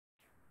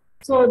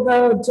So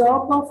the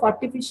job of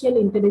artificial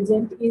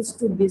intelligence is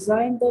to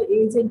design the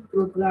agent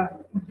program.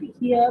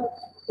 Here,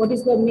 what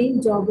is the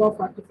main job of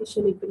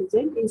artificial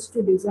intelligence is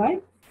to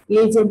design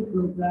agent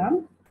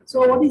program.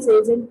 So what is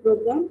agent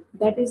program?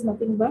 That is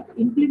nothing but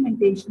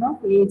implementation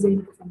of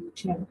agent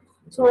function.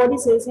 So what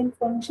is agent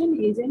function?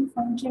 Agent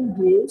function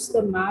gives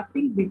the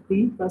mapping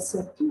between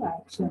perceptive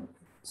action.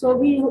 So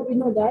we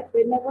know that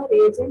whenever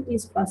agent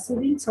is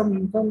perceiving some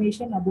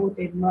information about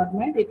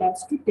environment, it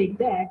has to take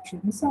the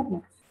action.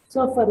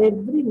 So for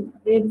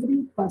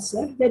every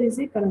percept, there is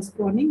a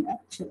corresponding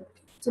action.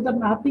 So the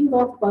mapping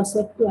of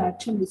percept to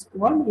action is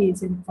called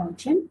agent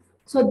function.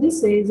 So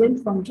this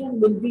agent function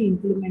will be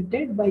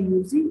implemented by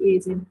using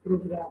agent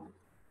program.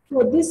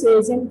 So this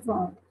agent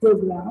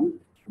program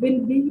will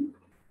be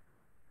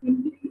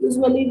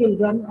usually will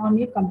run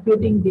on a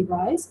computing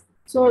device.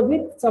 So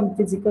with some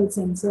physical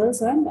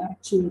sensors and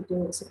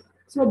actuators.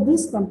 So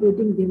this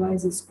computing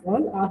device is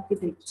called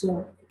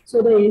architecture.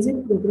 So the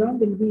agent program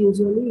will be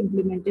usually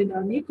implemented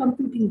on a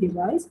computing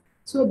device.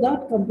 So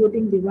that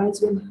computing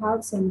device will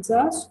have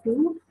sensors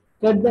to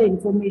get the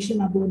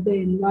information about the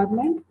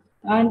environment,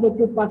 and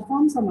to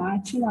perform some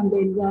action on the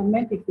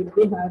environment, it will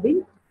be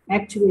having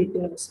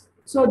actuators.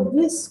 So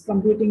this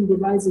computing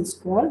device is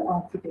called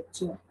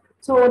architecture.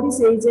 So what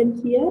is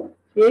agent here?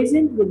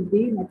 Agent will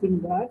be nothing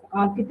but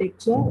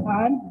architecture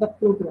and the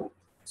program.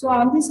 So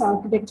on this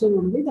architecture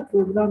only the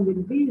program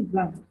will be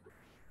run.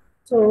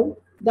 So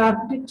the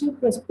architecture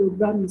plus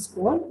program is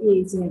called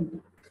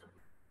agent.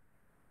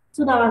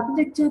 So the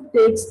architecture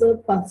takes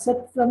the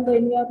percept from the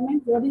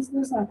environment. What is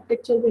this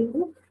architecture will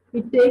do?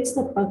 It takes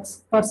the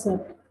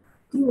percept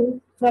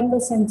through from the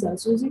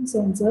sensors. Using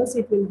sensors,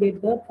 it will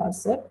get the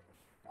percept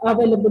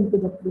available to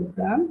the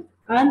program,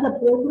 and the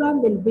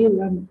program will be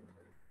run.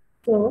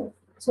 So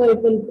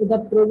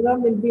the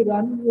program will be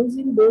run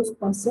using those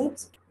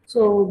concepts.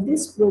 So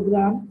this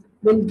program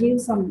will give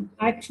some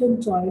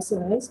action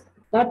choices.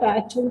 That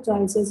action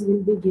choices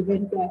will be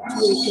given to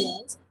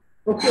actuators.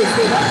 Okay,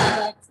 so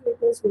that the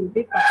actuators will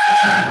be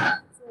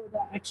performed. So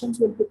the actions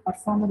will be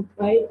performed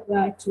by the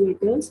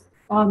actuators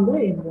on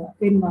the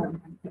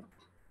environment.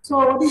 So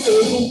what is the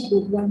agent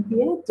program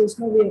here? Just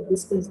now we have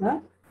discussed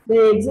that.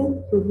 The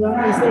agent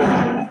program is the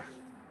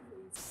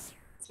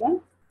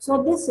implementation.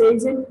 So this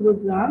agent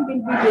program will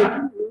be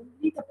taking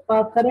only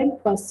the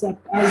current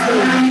percept as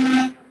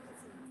the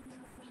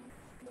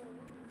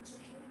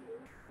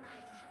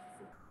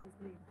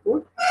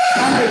input,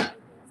 and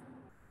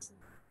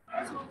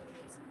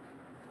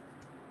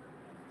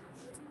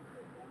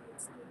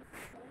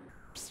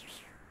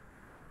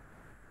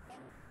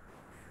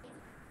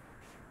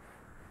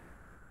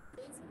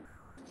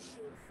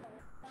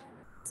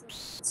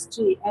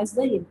history as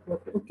the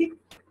input. Okay.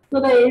 So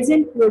the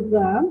agent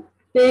program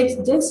takes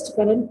just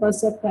current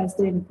percept as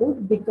the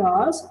input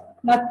because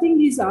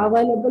nothing is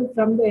available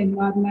from the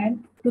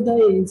environment to the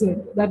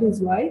agent. That is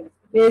why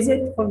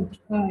agent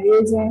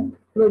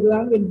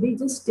program will be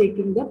just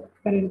taking the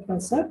current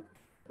percept.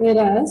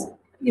 Whereas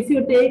if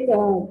you take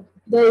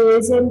the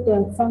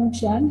agent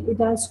function, it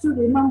has to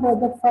remember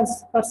the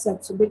first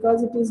percept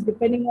because it is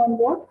depending on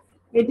what?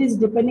 It is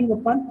depending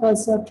upon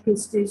percept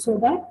history, so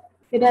that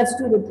it has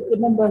to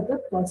remember the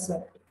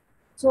percept.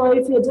 So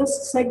if you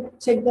just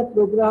check the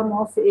program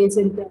of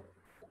agent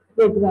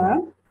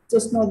program,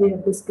 just now we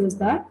have discussed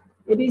that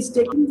it is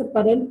taking the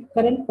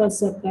current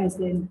percept as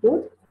the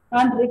input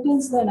and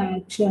returns an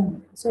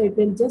action. So it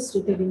will just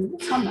return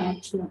some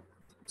action.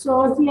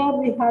 So here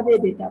we have a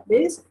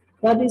database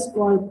that is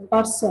called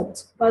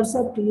percept.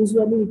 Percept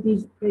usually it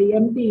is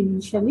empty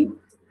initially.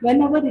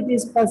 Whenever it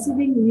is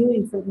perceiving new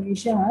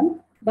information,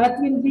 that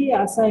will be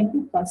assigned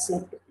to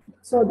percept.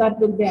 So that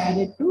will be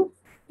added to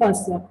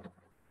percept,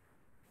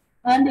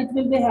 and it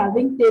will be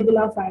having table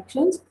of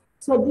actions.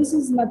 So this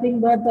is nothing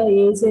but the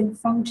agent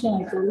function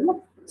I told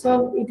you.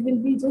 So it will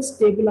be just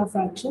table of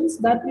actions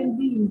that will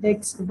be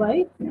indexed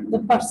by the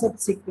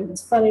percept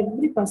sequence. For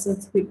every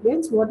percept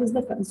sequence, what is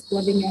the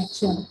corresponding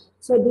action?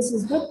 So this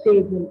is the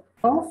table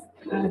of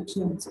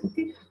actions.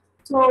 Okay.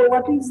 So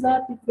what is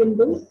that it will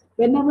do?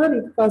 Whenever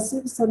it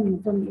perceives some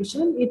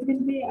information, it will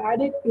be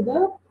added to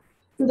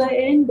the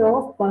end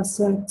of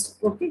percents.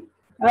 Okay.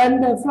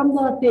 And from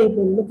the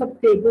table, lookup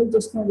table,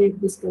 just now we've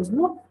discussed,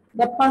 no?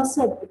 The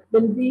percept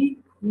will be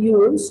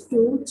used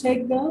to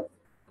check the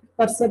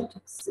percept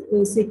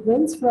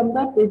sequence. From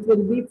that, it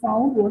will be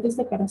found what is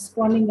the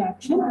corresponding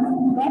action.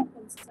 That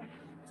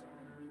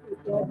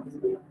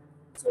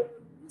so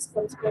this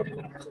corresponding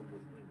action will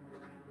be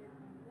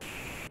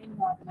implemented in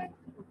environment.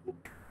 Okay.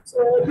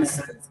 So this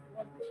is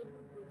what they will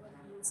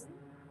be using.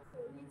 So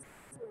every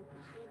time it will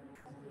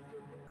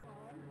be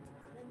found,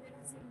 then there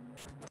is a new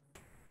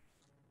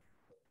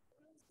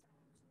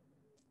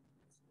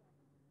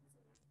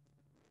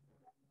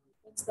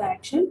that's the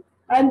action.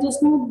 And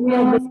just now we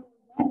have discussed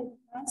that it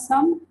has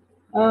some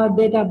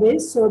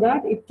database so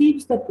that it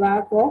keeps the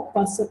track of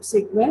percept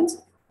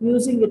sequence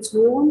using its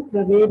own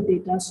private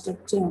data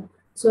structure.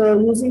 So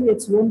using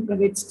its own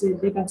private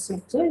data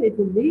structure, it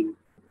will be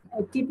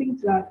keeping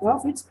track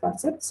of its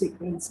percept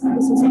sequence.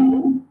 This is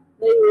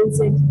the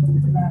agent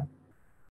program.